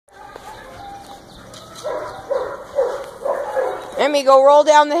Emmy, go roll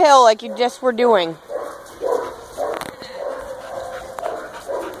down the hill like you just were doing.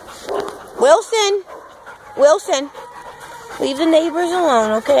 Wilson! Wilson! Leave the neighbors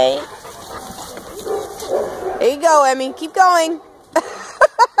alone, okay? There you go, Emmy. Keep going.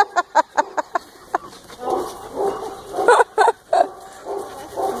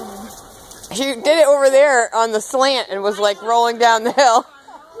 She did it over there on the slant and was like rolling down the hill.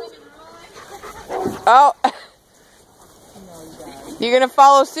 Oh. You gonna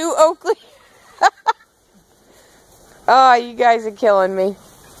follow suit, Oakley? Oh, you guys are killing me.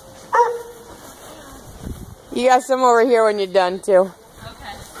 You got some over here when you're done, too.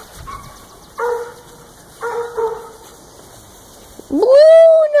 Okay.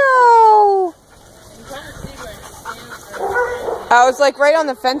 No! I was like right on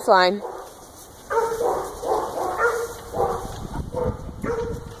the fence line.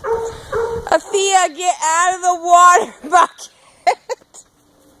 Athea, get out of the water bucket!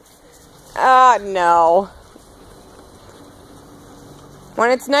 Oh, no.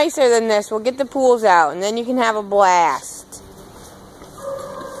 When it's nicer than this, we'll get the pools out, and then you can have a blast.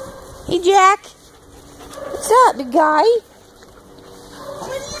 Hey, Jack. What's up, big guy? What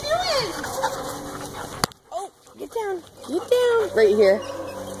are you doing? Oh, get down. Get down. Right here.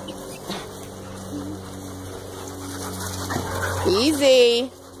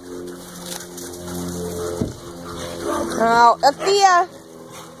 Easy. Oh, Athea.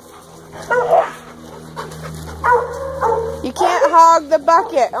 You can't hog the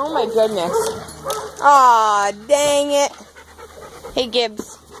bucket. Oh my goodness. Aw, dang it. Hey,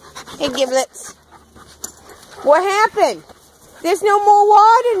 Gibbs. Hey, Giblets. What happened? There's no more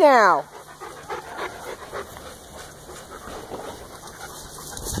water now.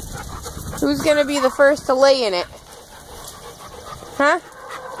 Who's going to be the first to lay in it? Huh?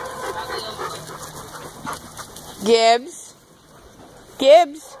 Gibbs.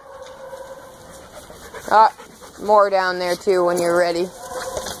 Gibbs. Ah, more down there too when you're ready.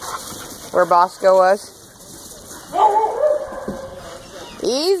 Where Bosco was.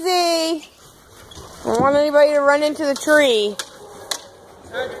 Easy. I don't want anybody to run into the tree. It's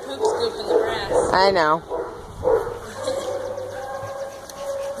hard to poop scoop in the grass. I know.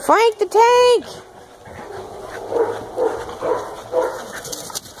 Flank the tank.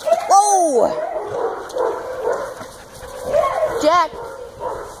 Whoa. Jack.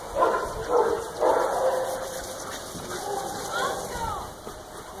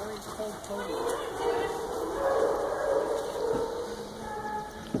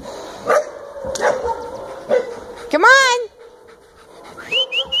 Come on.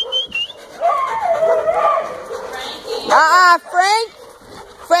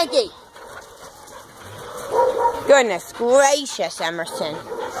 Frankie. Goodness gracious, Emerson.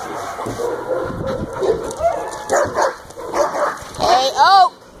 Hey,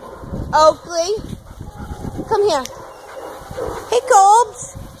 Oakley. Come here. Hey,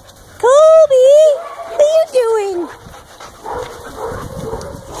 Colbs. Colby, what are you doing?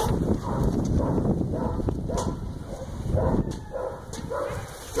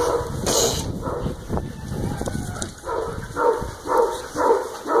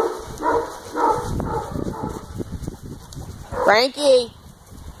 Frankie.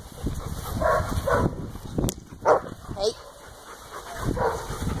 Hey.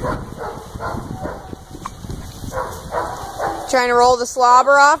 Trying to roll the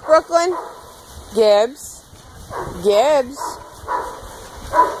slobber off, Brooklyn? Gibbs.